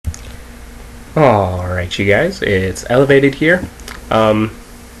Alright, you guys, it's Elevated here. Um,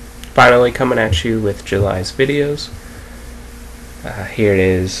 Finally coming at you with July's videos. Here it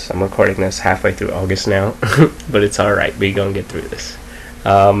is. I'm recording this halfway through August now, but it's alright. We gonna get through this.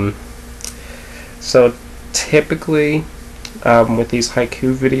 Um, so typically, with these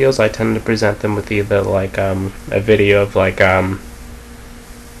haiku videos, I tend to present them with either a video of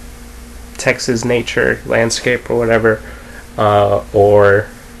Texas nature, landscape, or whatever, or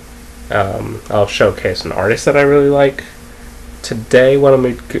I'll showcase an artist that I really like. Today, what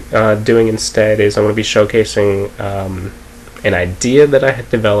I'm doing instead is I'm going to be showcasing an idea that I had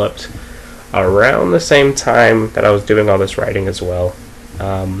developed around the same time that I was doing all this writing as well.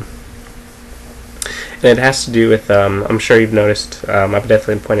 And it has to do with, I'm sure you've noticed, I've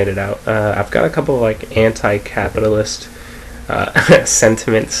definitely pointed it out, I've got a couple of anti-capitalist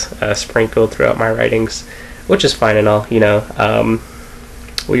sentiments sprinkled throughout my writings, which is fine and all,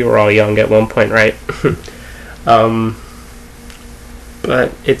 we were all young at one point, right?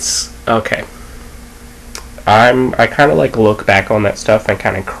 But it's okay. I kind of look back on that stuff and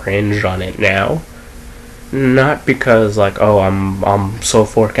kind of cringe on it now. Not because I'm so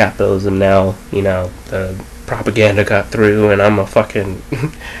for capitalism now, the propaganda got through and I'm a fucking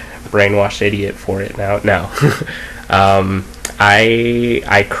brainwashed idiot for it now. No.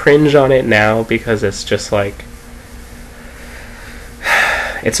 I cringe on it now because it's just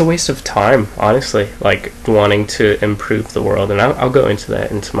it's a waste of time, honestly, wanting to improve the world, and I'll go into that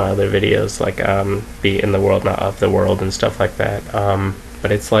into my other videos, be in the world, not of the world, and stuff like that.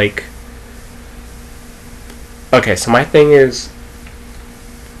 But it's okay, so my thing is,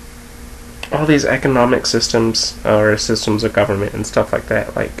 all these economic systems, or systems of government and stuff like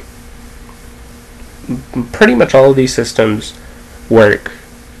that, pretty much all of these systems work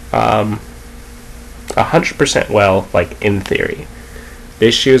 100% well, in theory. The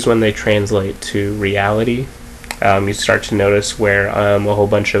issue is when they translate to reality. You start to notice where a whole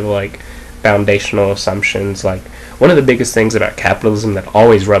bunch of foundational assumptions, one of the biggest things about capitalism that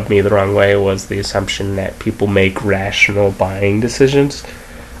always rubbed me the wrong way was the assumption that people make rational buying decisions.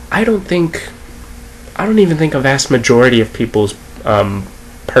 I don't even think a vast majority of people's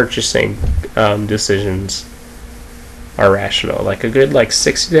purchasing decisions are rational. A good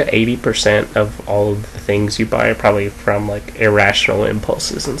 60 to 80% of all of the things you buy are probably from irrational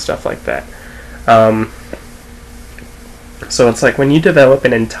impulses and stuff like that. So it's when you develop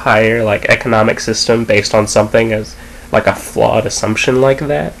an entire economic system based on something as a flawed assumption like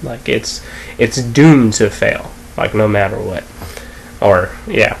that, it's doomed to fail, no matter what. Or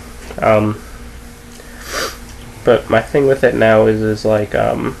yeah. But my thing with it now is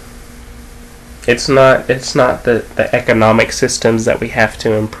it's not the economic systems that we have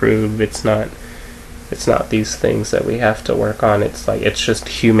to improve. It's not these things that we have to work on. It's just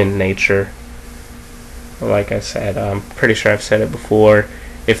human nature. Like I said, I'm pretty sure I've said it before.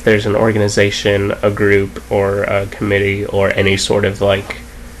 If there's an organization, a group, or a committee, or any sort of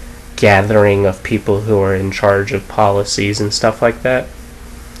gathering of people who are in charge of policies and stuff like that,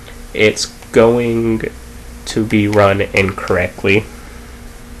 it's going to be run incorrectly,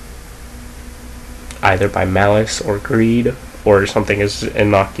 either by malice or greed, or something as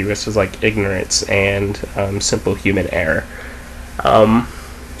innocuous as ignorance and simple human error.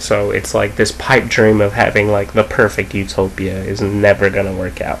 So it's this pipe dream of having the perfect utopia is never gonna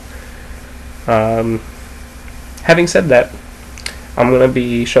work out. Having said that, I'm gonna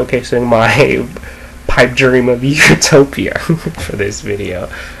be showcasing my pipe dream of utopia for this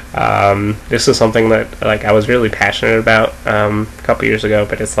video. This is something that I was really passionate about a couple years ago,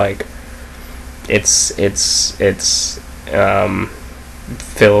 but it's it's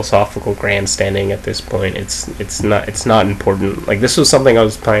philosophical grandstanding at this point. It's not important. This was something I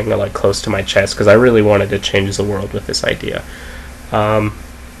was playing close to my chest because I really wanted to change the world with this idea. But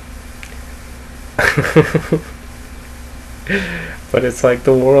it's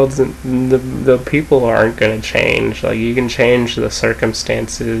the world's the people aren't going to change. You can change the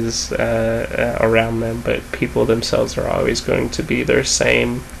circumstances around them, but people themselves are always going to be their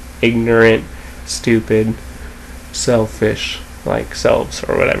same ignorant, stupid, selfish selves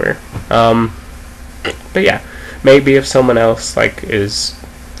or whatever. But yeah, maybe if someone else is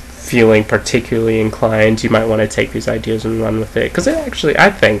feeling particularly inclined, you might want to take these ideas and run with it, because I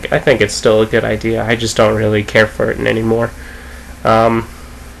think it's still a good idea. I just don't really care for it anymore. But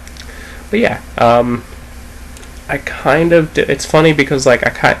yeah, I kind of it's funny because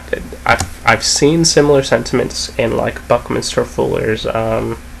I've seen similar sentiments in Buckminster Fuller's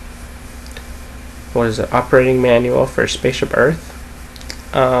what is it, operating manual for Spaceship Earth,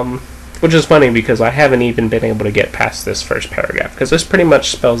 which is funny because I haven't even been able to get past this first paragraph, because this pretty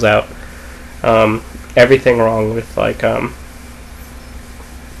much spells out Everything wrong with like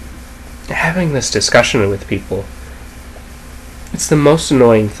having this discussion with people. It's the most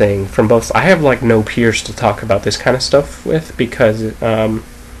annoying thing from both. I have like no peers to talk about this kind of stuff with because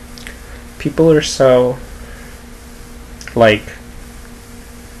people are so like,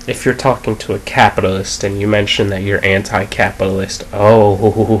 if you're talking to a capitalist and you mention that you're anti-capitalist,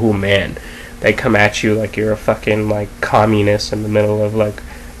 oh man, they come at you like you're a fucking like communist in the middle of like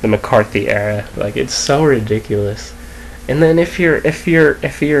the McCarthy era. Like, it's so ridiculous. And then if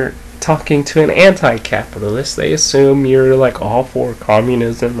you're talking to an anti-capitalist, they assume you're like all for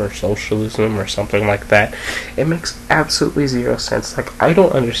communism or socialism or something like that. It makes absolutely zero sense. Like, I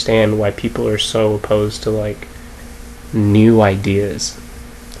don't understand why people are so opposed to like new ideas,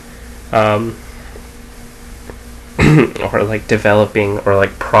 or like developing or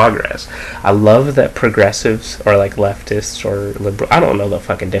like progress. I love that progressives or like leftists or liberal, I don't know the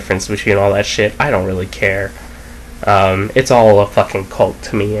fucking difference between all that shit. I don't really care. It's all a fucking cult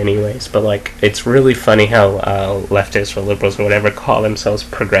to me anyways, but like, it's really funny how leftists or liberals or whatever call themselves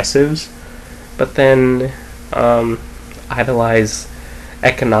progressives, but then idolize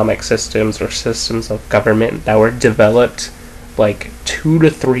economic systems or systems of government that were developed like 2 to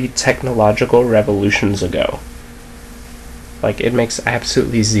 3 technological revolutions ago. Like, it makes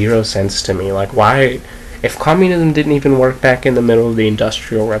absolutely zero sense to me. Like, why, if communism didn't even work back in the middle of the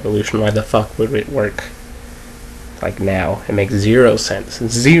Industrial Revolution, why the fuck would it work like now? It makes zero sense.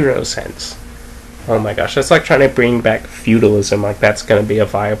 Zero sense. Oh my gosh, that's like trying to bring back feudalism, like that's gonna be a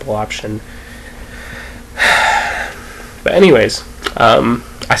viable option. But anyways,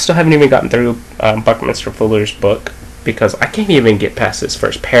 I still haven't even gotten through Buckminster Fuller's book because I can't even get past this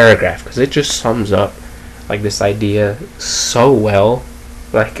first paragraph because it just sums up like this idea so well.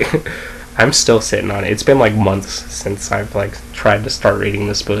 Like, I'm still sitting on it. It's been like months since I've like tried to start reading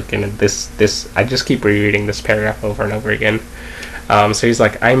this book, and this I just keep rereading this paragraph over and over again. So he's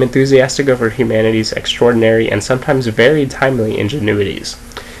like, I am enthusiastic over humanity's extraordinary and sometimes very timely ingenuities.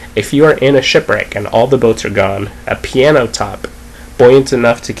 If you are in a shipwreck and all the boats are gone, a piano top, buoyant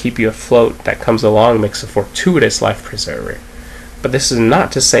enough to keep you afloat, that comes along makes a fortuitous life preserver. But this is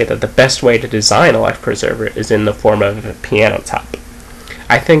not to say that the best way to design a life preserver is in the form of a piano top.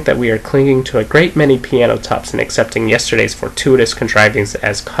 I think that we are clinging to a great many piano tops and accepting yesterday's fortuitous contrivings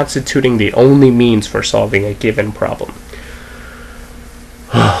as constituting the only means for solving a given problem.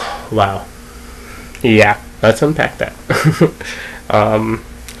 Wow. Yeah, let's unpack that.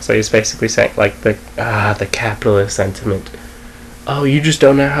 So he's basically saying, like, the capitalist sentiment. Oh, you just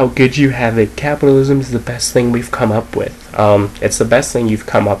don't know how good you have it. Capitalism is the best thing we've come up with. It's the best thing you've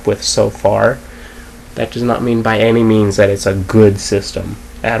come up with so far. That does not mean by any means that it's a good system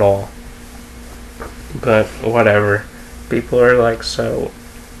at all. But whatever. People are like so.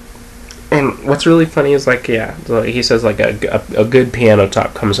 And what's really funny is like, yeah, he says like a good piano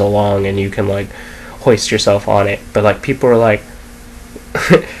top comes along and you can like hoist yourself on it. But like, people are like,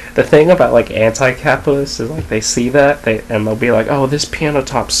 the thing about like anti-capitalists is like, they see that and they'll be like, oh, this piano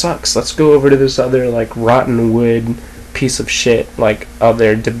top sucks, let's go over to this other like rotten wood piece of shit, like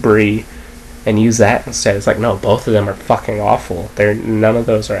other debris, and use that instead. It's like, no, both of them are fucking awful. None of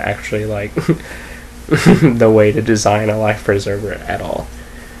those are actually like the way to design a life preserver at all.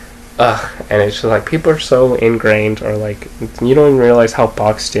 And it's just like, people are so ingrained, or like, you don't even realize how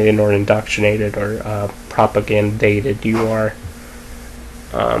boxed in or indoctrinated or propagandated you are.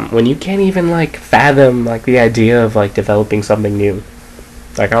 When you can't even like fathom like the idea of like developing something new.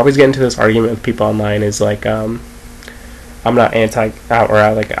 Like, I always get into this argument with people online, is like, I'm not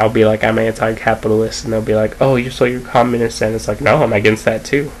I'll be like, I'm anti-capitalist, and they'll be like, oh, you're communist, and it's like, no, I'm against that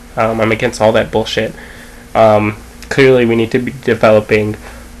too. I'm against all that bullshit. Clearly we need to be developing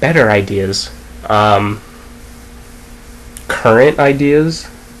better ideas, current ideas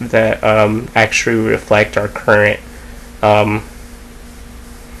that actually reflect our current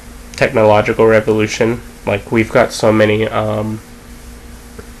technological revolution. Like, we've got so many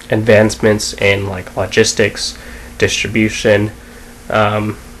advancements in like logistics, distribution,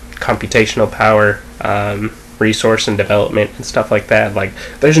 computational power, resource and development and stuff like that. Like,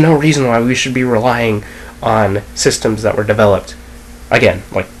 there's no reason why we should be relying on systems that were developed again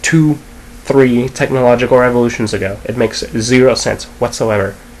like 2-3 technological revolutions ago. It makes zero sense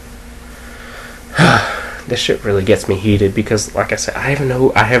whatsoever. This shit really gets me heated because, like I said, I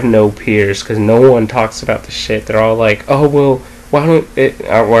have no peers, because no one talks about this shit. They're all like, oh, well, why don't it,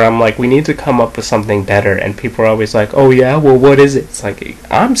 where I'm like, we need to come up with something better, and people are always like, oh yeah, well, what is it? It's like,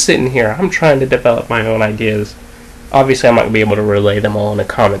 I'm sitting here, I'm trying to develop my own ideas. Obviously I'm not gonna be able to relay them all in the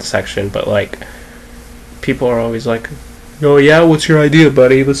comment section, but like, people are always like, oh yeah, what's your idea,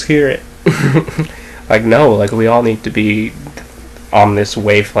 buddy? Let's hear it. Like, no, like, we all need to be on this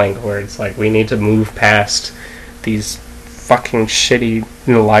wavelength where it's like we need to move past these fucking shitty,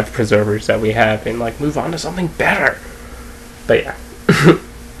 life preservers that we have and like move on to something better. But yeah.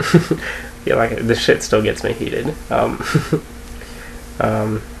 Yeah, like, this shit still gets me heated.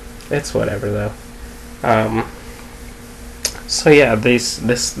 It's whatever though. So yeah,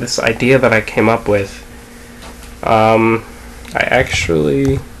 this idea that I came up with, I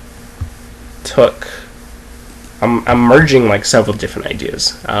actually took. I'm merging like several different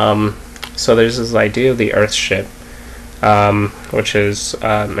ideas. So there's this idea of the Earth ship, which is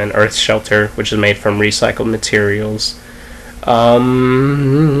an Earth shelter, which is made from recycled materials.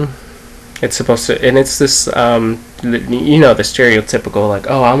 It's supposed to, and it's this, the stereotypical, like,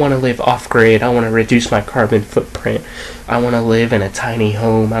 oh, I want to live off-grid, I want to reduce my carbon footprint, I want to live in a tiny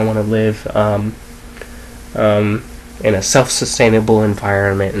home, I want to live, in a self-sustainable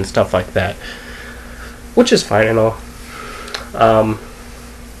environment and stuff like that, which is fine and all.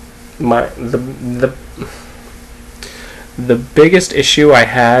 The biggest issue I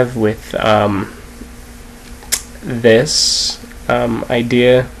have with, this,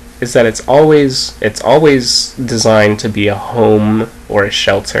 idea is that it's always designed to be a home or a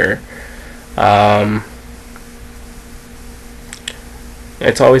shelter.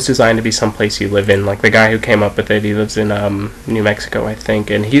 It's always designed to be someplace you live in. Like the guy who came up with it, he lives in New Mexico, I think,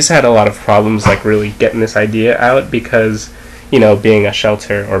 and he's had a lot of problems like really getting this idea out because, being a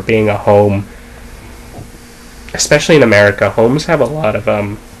shelter or being a home, especially in America, homes have a lot of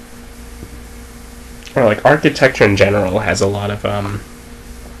or like architecture in general has a lot of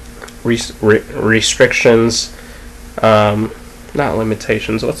restrictions, not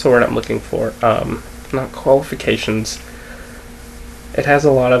limitations. What's the word I'm looking for? Not qualifications. It has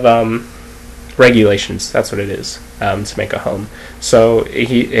a lot of regulations. That's what it is, to make a home. So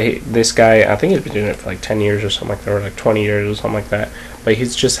this guy, I think he's been doing it for like 10 years or something like that, or like 20 years or something like that. But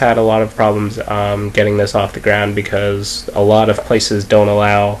he's just had a lot of problems getting this off the ground because a lot of places don't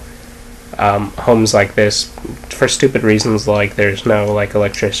allow homes like this for stupid reasons, like there's no like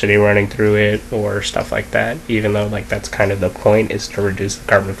electricity running through it or stuff like that, even though like that's kind of the point, is to reduce the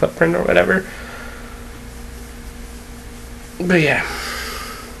carbon footprint or whatever. But yeah,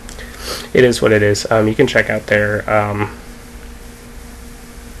 it is what it is. You can check out their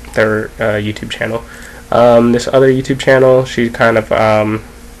YouTube channel. This other YouTube channel, she kind of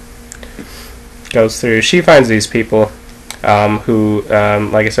goes through, she finds these people who,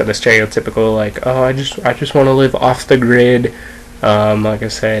 like I said, the stereotypical, like, oh, I just want to live off the grid, like I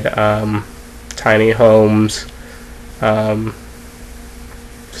said, tiny homes,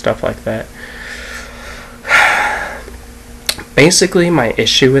 stuff like that. Basically, my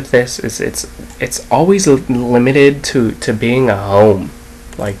issue with this is it's always limited to being a home,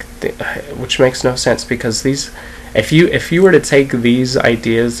 like, which makes no sense, because these, if you were to take these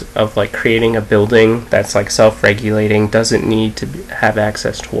ideas of like creating a building that's like self-regulating, doesn't need to have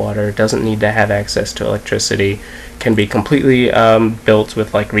access to water, doesn't need to have access to electricity, can be completely built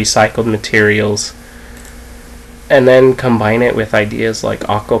with like recycled materials, and then combine it with ideas like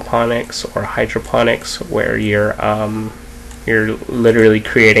aquaponics or hydroponics, where you're literally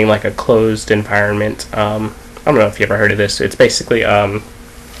creating like a closed environment. I don't know if you ever heard of this. It's basically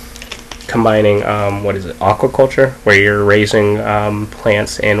combining aquaculture, where you're raising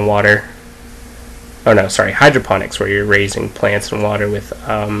plants in water. Oh no, sorry, hydroponics, where you're raising plants in water with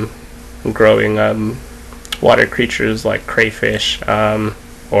growing water creatures like crayfish,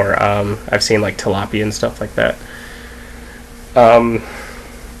 or I've seen like tilapia and stuff like that.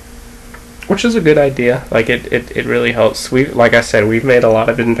 Which is a good idea. Like it really helps. Like I said, we've made a lot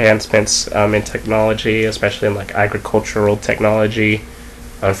of advancements in technology, especially in like agricultural technology.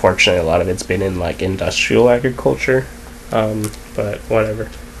 Unfortunately, a lot of it's been in like industrial agriculture, but whatever.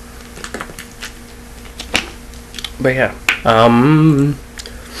 But yeah,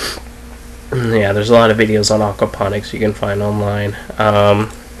 yeah, there's a lot of videos on aquaponics you can find online.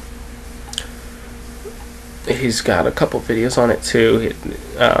 He's got a couple videos on it too.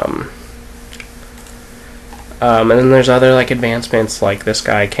 And then there's other like advancements, like this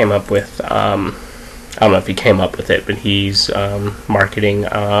guy came up with, I don't know if he came up with it, but he's marketing,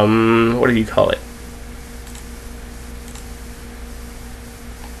 what do you call it?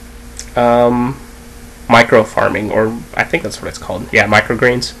 Micro farming, or I think that's what it's called. Yeah,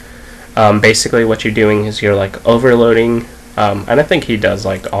 microgreens. Basically what you're doing is you're like overloading, and I think he does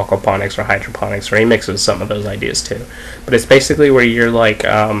like aquaponics or hydroponics, or he mixes some of those ideas too. But it's basically where you're like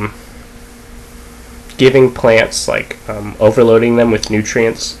giving plants, like overloading them with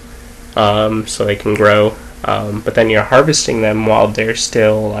nutrients, so they can grow. But then you're harvesting them while they're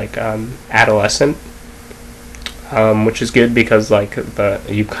still like adolescent, which is good because like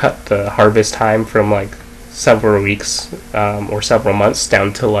you cut the harvest time from like several weeks or several months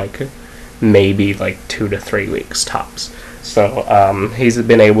down to like maybe like 2 to 3 weeks tops. So he's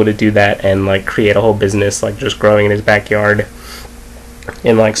been able to do that and like create a whole business, like just growing in his backyard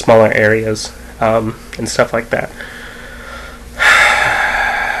in like smaller areas and stuff like that.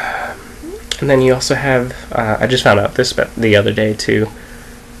 And then you also have I just found out this the other day too,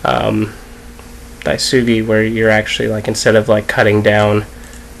 daisugi, where you're actually like, instead of like cutting down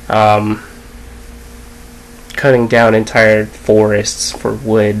entire forests for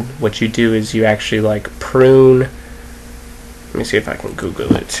wood, what you do is you actually like prune. Let me see if I can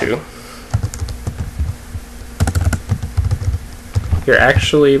Google it too. You're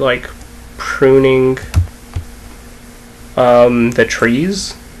actually like pruning the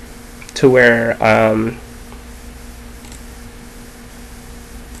trees to where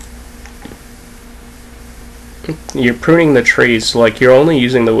you're pruning the trees, so like you're only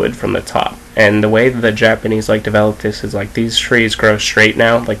using the wood from the top. And the way that the Japanese like developed this is like these trees grow straight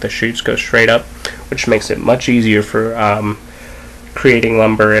now, like the shoots go straight up, which makes it much easier for creating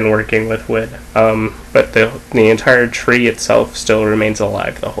lumber and working with wood. But the entire tree itself still remains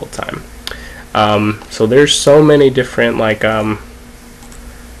alive the whole time. So there's so many different like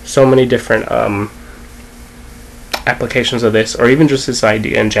applications of this, or even just this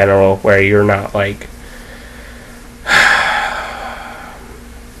idea in general, where you're not like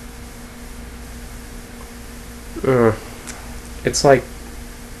it's like,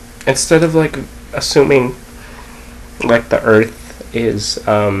 instead of like assuming like the earth is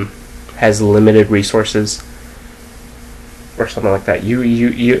has limited resources or something like that, you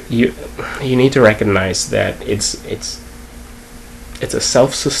need to recognize that it's a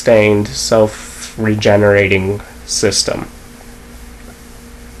self-sustained, self-regenerating system.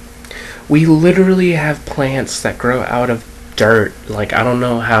 We literally have plants that grow out of dirt. Like, I don't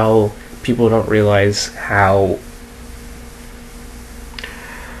know how people don't realize how,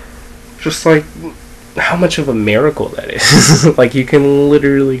 just like, how much of a miracle that is. Like, you can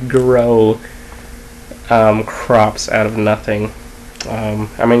literally grow crops out of nothing.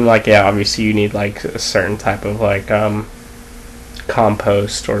 I mean, like, yeah, obviously you need like a certain type of like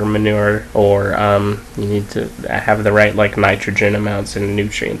compost or manure, or you need to have the right like nitrogen amounts and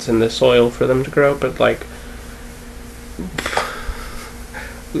nutrients in the soil for them to grow. But like,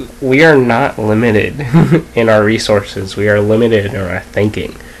 we are not limited in our resources. We are limited in our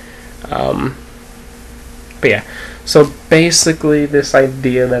thinking. But yeah, so basically this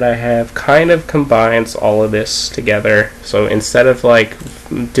idea that I have kind of combines all of this together. So instead of like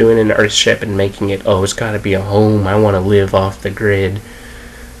doing an Earthship and making it, oh, it's got to be a home, I want to live off the grid,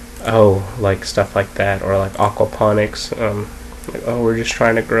 oh, like stuff like that, or like aquaponics, like, oh, we're just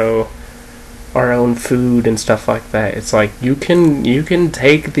trying to grow our own food and stuff like that. It's like you can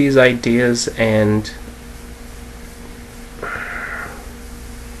take these ideas and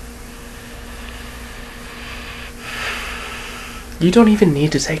you don't even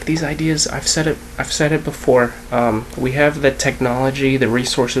need to take these ideas. I've said it before. We have the technology, the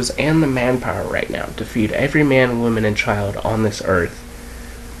resources, and the manpower right now to feed every man, woman, and child on this earth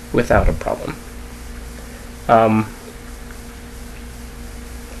without a problem.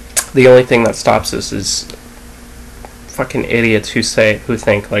 The only thing that stops us is fucking idiots who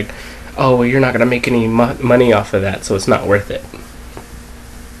think like, oh, well, you're not gonna make any money off of that, so it's not worth it.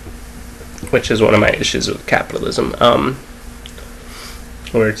 Which is one of my issues with capitalism.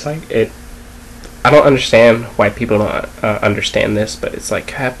 Where it's like, I don't understand why people don't understand this, but it's like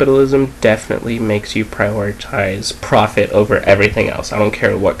capitalism definitely makes you prioritize profit over everything else. I don't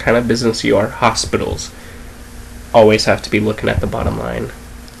care what kind of business you are. Hospitals always have to be looking at the bottom line,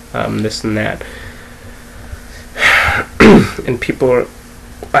 this and that. And people are,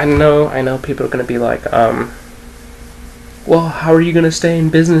 I know people are going to be like, well, how are you going to stay in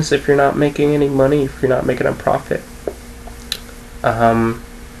business if you're not making any money, if you're not making a profit?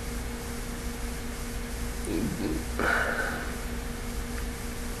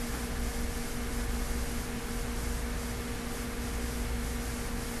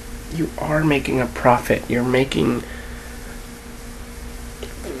 You are making a profit. You're making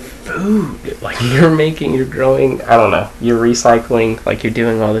food. Like, you're growing, I don't know, you're recycling, like, you're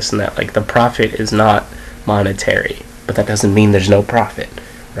doing all this and that. Like, the profit is not monetary, but that doesn't mean there's no profit,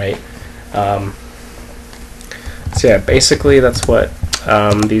 right? So yeah, basically that's what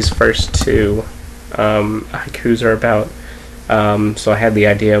these first two haikus are about. So I had the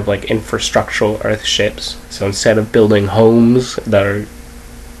idea of like infrastructural earthships. So instead of building homes that are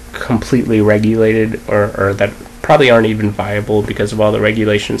completely regulated, or that probably aren't even viable because of all the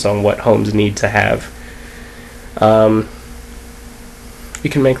regulations on what homes need to have. You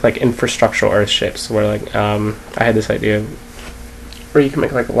can make like infrastructural earthships where like I had this idea where you can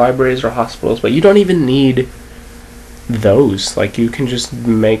make like libraries or hospitals, but you don't even need those. Like you can just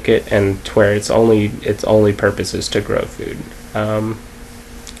make it and to where its only purpose is to grow food. I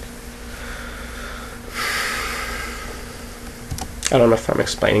don't know if I'm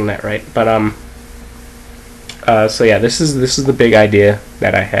explaining that right, but so yeah, this is the big idea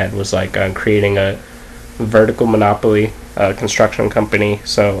that I had, was like creating a vertical monopoly construction company.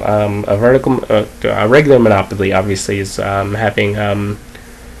 So a regular monopoly obviously is having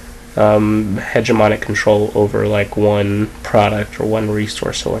hegemonic control over like one product or one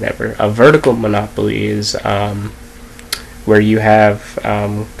resource or whatever. A vertical monopoly is where you have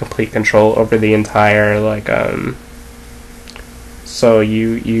complete control over the entire like so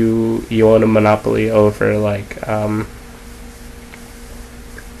you own a monopoly over like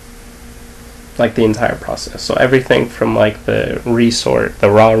the entire process. So everything from like the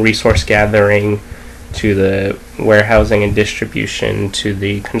raw resource gathering, to the warehousing and distribution, to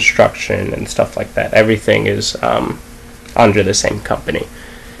the construction and stuff like that. Everything is under the same company.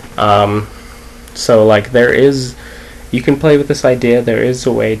 So like you can play with this idea. There is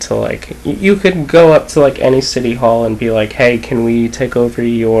a way to like, you could go up to like any city hall and be like, hey, can we take over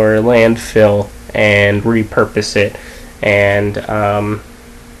your landfill and repurpose it and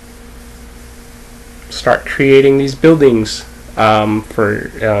start creating these buildings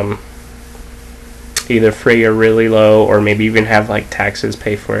for either free or really low, or maybe even have like taxes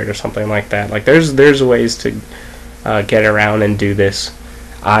pay for it or something like that. Like there's ways to get around and do this.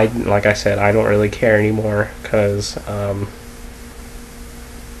 Like I said, I don't really care anymore because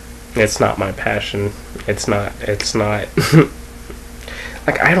it's not my passion. It's not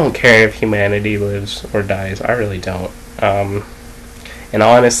like, I don't care if humanity lives or dies. I really don't. And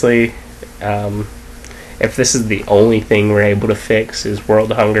honestly, if this is the only thing we're able to fix is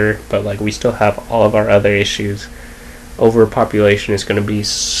world hunger, but like we still have all of our other issues, overpopulation is going to be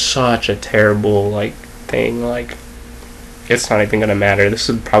such a terrible like thing. Like, it's not even going to matter. This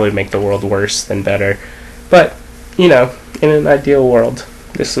would probably make the world worse than better. But you know, in an ideal world,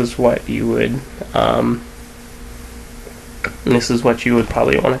 this is what you would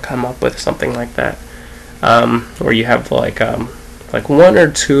probably want to come up with, something like that, where you have like one or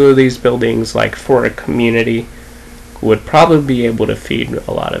two of these buildings, like for a community, would probably be able to feed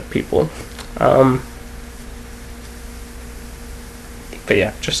a lot of people. But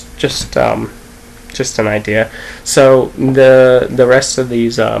yeah, just an idea. So the rest of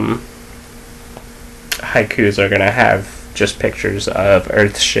these haikus are gonna have just pictures of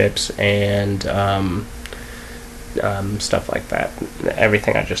Earth ships and stuff like that.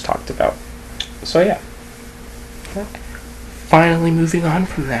 Everything I just talked about. So yeah. Finally moving on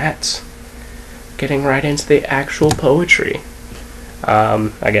from that, getting right into the actual poetry.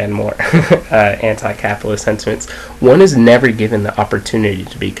 Again, more anti-capitalist sentiments. One is never given the opportunity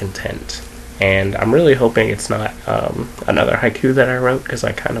to be content. And I'm really hoping it's not another haiku that I wrote, because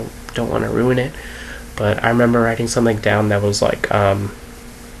I kind of don't want to ruin it. But I remember writing something down that was like,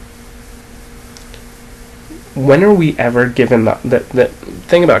 when are we ever given the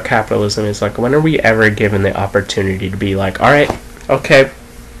thing about capitalism is like, when are we ever given the opportunity to be like, alright, okay,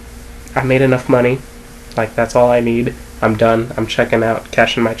 I made enough money, like that's all I need, I'm done, I'm checking out,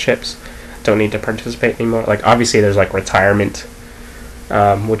 cashing my chips, don't need to participate anymore. Like obviously there's like retirement,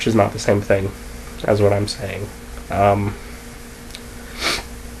 which is not the same thing as what I'm saying.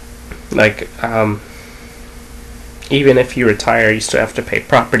 Even if you retire, you still have to pay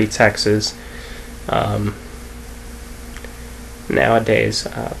property taxes. Nowadays,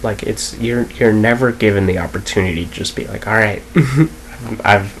 like you're never given the opportunity to just be like, all right,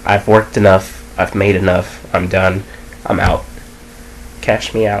 I've worked enough, I've made enough, I'm done, I'm out,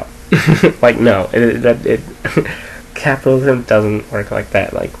 cash me out. Like no, capitalism doesn't work like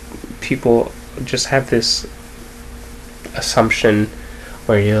that. Like people just have this assumption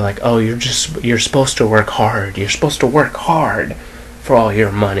where you're like, oh, you're supposed to work hard, you're supposed to work hard for all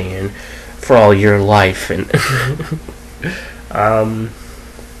your money and for all your life, and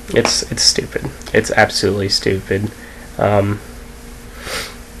it's stupid. It's absolutely stupid. And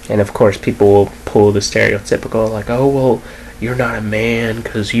of course people will pull the stereotypical like, oh well, you're not a man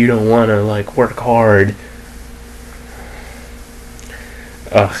because you don't want to like work hard.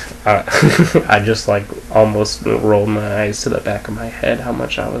 I just like almost rolled my eyes to the back of my head how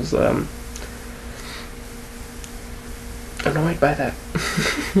much I was annoyed by that.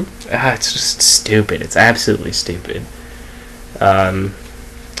 It's just stupid. It's absolutely stupid.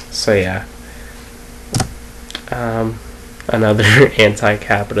 So yeah. Another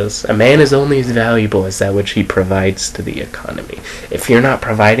anti-capitalist. A man is only as valuable as that which he provides to the economy. If you're not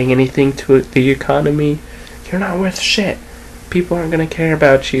providing anything to the economy, you're not worth shit. People aren't gonna care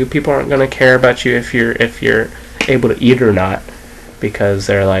about you. People aren't gonna care about you if you're able to eat or not, because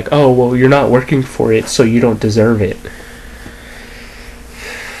they're like, oh well, you're not working for it, so you don't deserve it.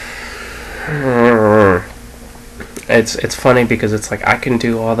 It's funny because it's like I can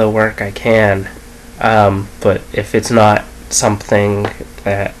do all the work I can, but if it's not something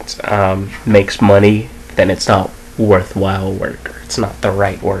that makes money, then it's not worthwhile work, or it's not the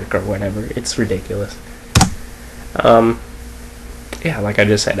right work, or whatever. It's ridiculous. Yeah, like I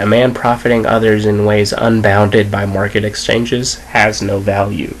just said, a man profiting others in ways unbounded by market exchanges has no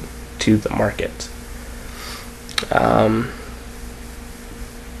value to the market.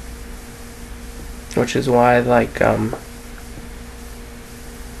 Which is why, like,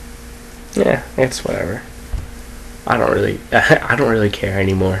 yeah, it's whatever. I don't really care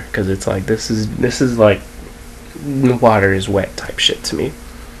anymore, because it's like this is like water is wet type shit to me.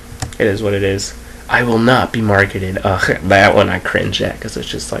 It is what it is. I will not be marketed. Ugh, that one I cringe at, because it's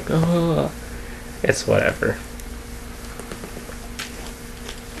just like, oh, it's whatever.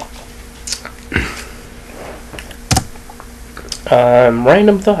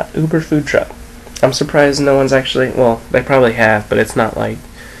 Random thought: Uber food truck. I'm surprised no one's actually. Well, they probably have, but it's not like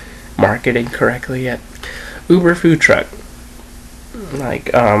marketed correctly yet. Uber food truck.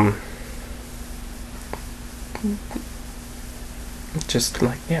 Like, just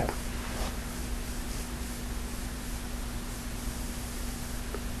like, yeah.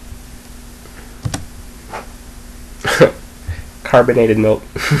 Carbonated milk.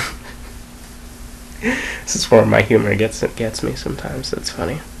 This is where my humor gets me sometimes. That's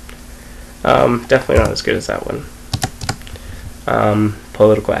funny. Definitely not as good as that one.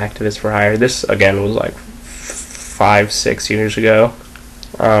 Political activist for hire. This again was like 5-6 years ago.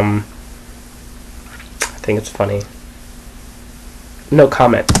 I think it's funny. No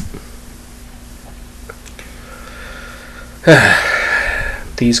comment.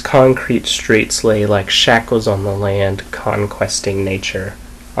 These concrete streets lay like shackles on the land, conquesting nature.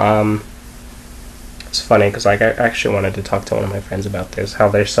 It's funny because like I actually wanted to talk to one of my friends about this. How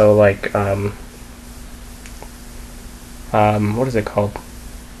they're so like what is it called?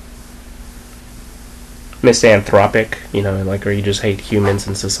 Misanthropic, you know, like, or you just hate humans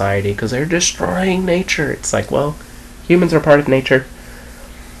and society because they're destroying nature. It's like, well, humans are part of nature.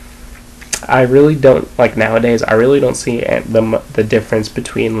 I really don't, like, nowadays, I really don't see the difference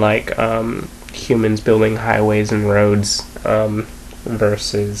between, like, humans building highways and roads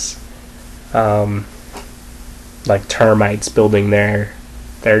versus, like, termites building their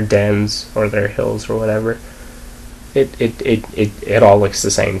dens or their hills or whatever. It all looks the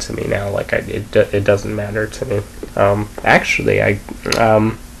same to me now. Like, it doesn't matter to me. Actually, I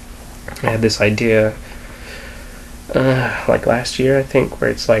had this idea like last year, I think, where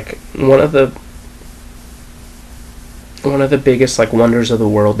it's like one of the biggest like wonders of the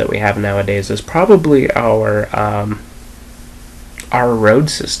world that we have nowadays is probably our road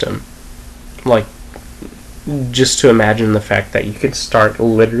system. Like, just to imagine the fact that you can start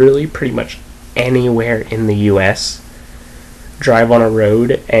literally pretty much anywhere in the US, drive on a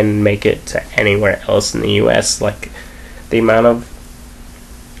road, and make it to anywhere else in the US. Like, the amount of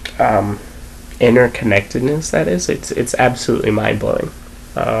interconnectedness that is, it's absolutely mind-blowing.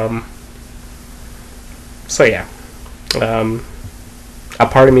 So yeah, a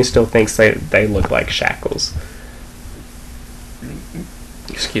part of me still thinks they look like shackles.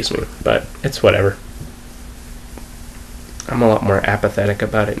 Excuse me, but it's whatever. I'm a lot more apathetic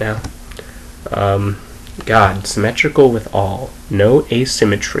about it now. God, symmetrical with all. No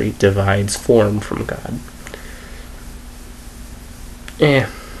asymmetry divides form from God.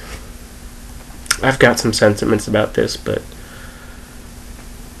 I've got some sentiments about this, but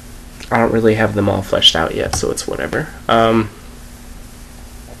I don't really have them all fleshed out yet, so it's whatever. I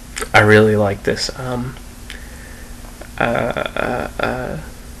really like this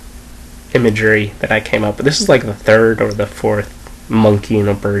imagery that I came up with. This is like the third or the fourth monkey in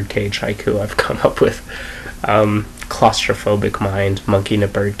a birdcage haiku I've come up with. Claustrophobic mind, monkey in a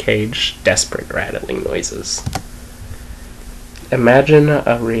birdcage, desperate rattling noises. Imagine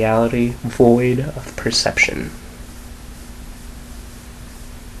a reality void of perception.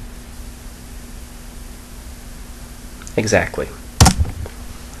 Exactly.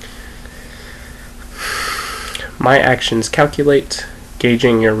 My actions calculate,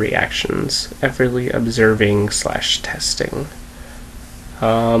 gauging your reactions, everly observing/testing.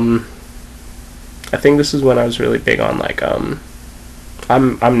 I think this is when I was really big on like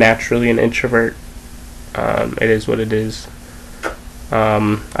I'm naturally an introvert. It is what it is.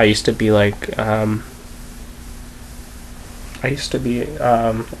 I used to be like all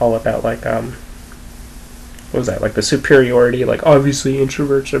about like what was that, like the superiority, like obviously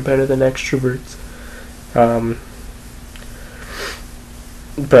introverts are better than extroverts.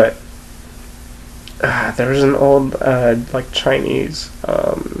 But there's an old like Chinese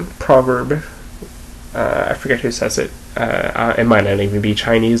proverb. I forget who says it. It might not even be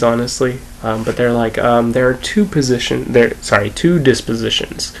Chinese, honestly. But they're like, there are two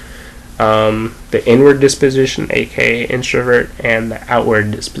dispositions. The inward disposition, aka introvert, and the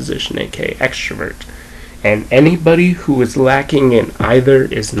outward disposition, aka extrovert. And anybody who is lacking in either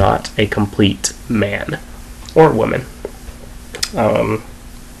is not a complete man or woman.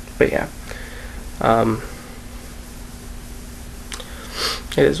 But yeah.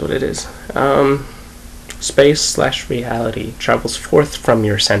 It is what it is. Space/reality travels forth from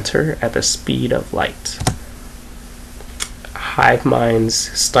your center at the speed of light. Hive minds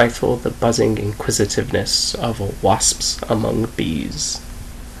stifle the buzzing inquisitiveness of wasps among bees.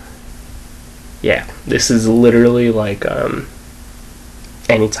 Yeah, this is literally like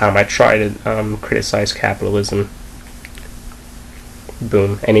anytime I try to criticize capitalism.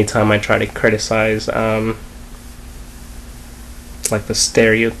 Boom. Anytime I try to criticize like the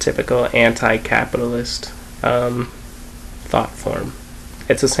stereotypical anti-capitalist thought form,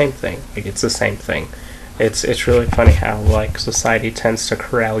 it's the same thing. Like, it's the same thing. It's really funny how like society tends to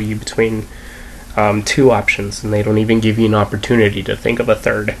corral you between two options, and they don't even give you an opportunity to think of a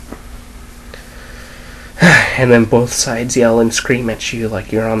third. And then both sides yell and scream at you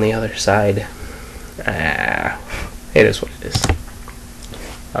like you're on the other side. It is what it is.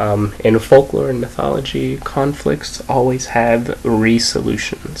 In folklore and mythology, conflicts always have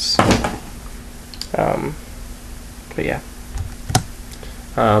resolutions. But yeah.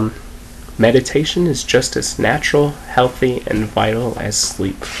 Meditation is just as natural, healthy, and vital as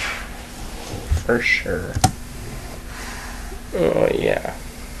sleep. For sure. Oh yeah.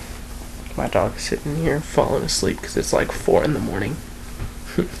 My dog's sitting here falling asleep because it's like 4 in the morning.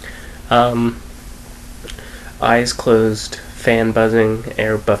 Eyes closed, fan buzzing,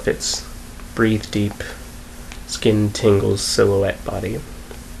 air buffets, breathe deep, skin tingles, silhouette body.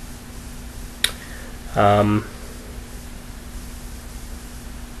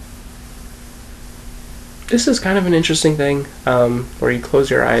 This is kind of an interesting thing, where you close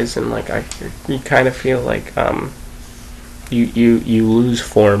your eyes and like you kind of feel like you lose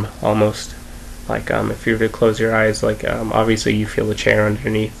form almost. Like if you were to close your eyes, like obviously you feel the chair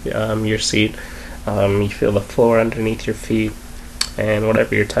underneath your seat, you feel the floor underneath your feet, and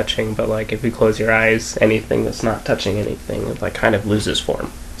whatever you're touching. But like if you close your eyes, anything that's not touching anything, it like kind of loses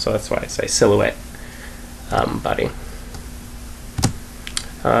form. So that's why I say silhouette body.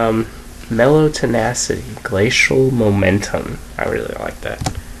 Mellow tenacity, glacial momentum. I really like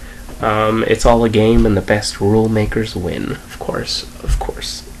that. It's all a game and the best rule makers win. Of course.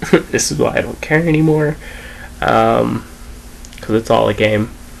 This is why I don't care anymore. Because it's all a game.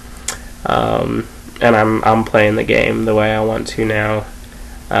 And I'm playing the game the way I want to now.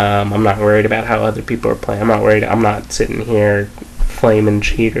 I'm not worried about how other people are playing. I'm not sitting here flaming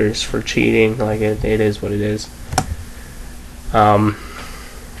cheaters for cheating. Like, it is what it is.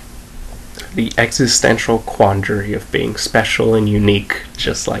 The existential quandary of being special and unique,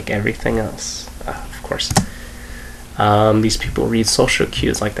 just like everything else. Of course. These people read social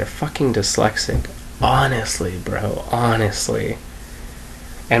cues like they're fucking dyslexic. Honestly, bro. Honestly.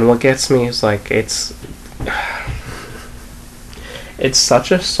 And what gets me is like, it's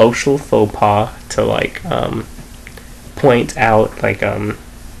such a social faux pas to like point out like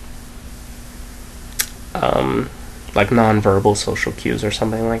nonverbal social cues or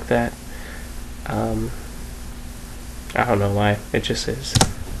something like that. I don't know why. It just is.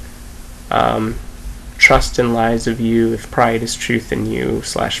 Trust in lies of you if pride is truth in you /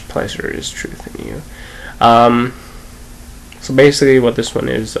 pleasure is truth in you. So basically what this one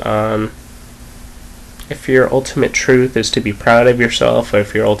is, if your ultimate truth is to be proud of yourself, or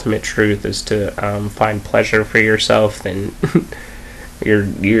if your ultimate truth is to find pleasure for yourself, then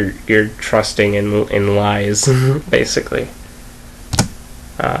you're trusting in lies, basically.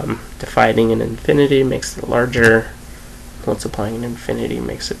 Dividing an infinity makes it larger. Multiplying an infinity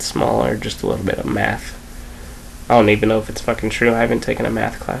makes it smaller. Just a little bit of math. I don't even know if it's fucking true. I haven't taken a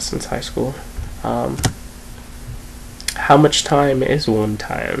math class since high school. How much time is one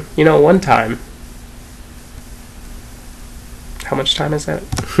time? You know, one time. How much time is that?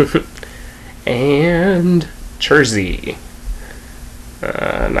 And Jersey.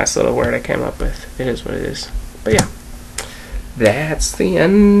 Nice little word I came up with. It is what it is. But yeah. that's the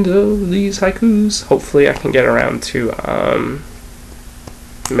end of these haikus. Hopefully I can get around to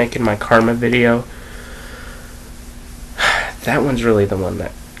making my karma video. That one's really the one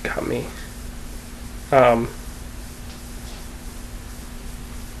that got me. Got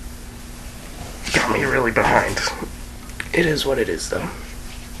me really behind. It is what it is, though.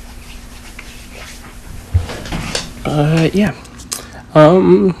 Yeah.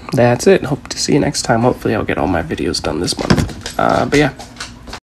 That's it. Hope to see you next time. Hopefully I'll get all my videos done this month. But yeah.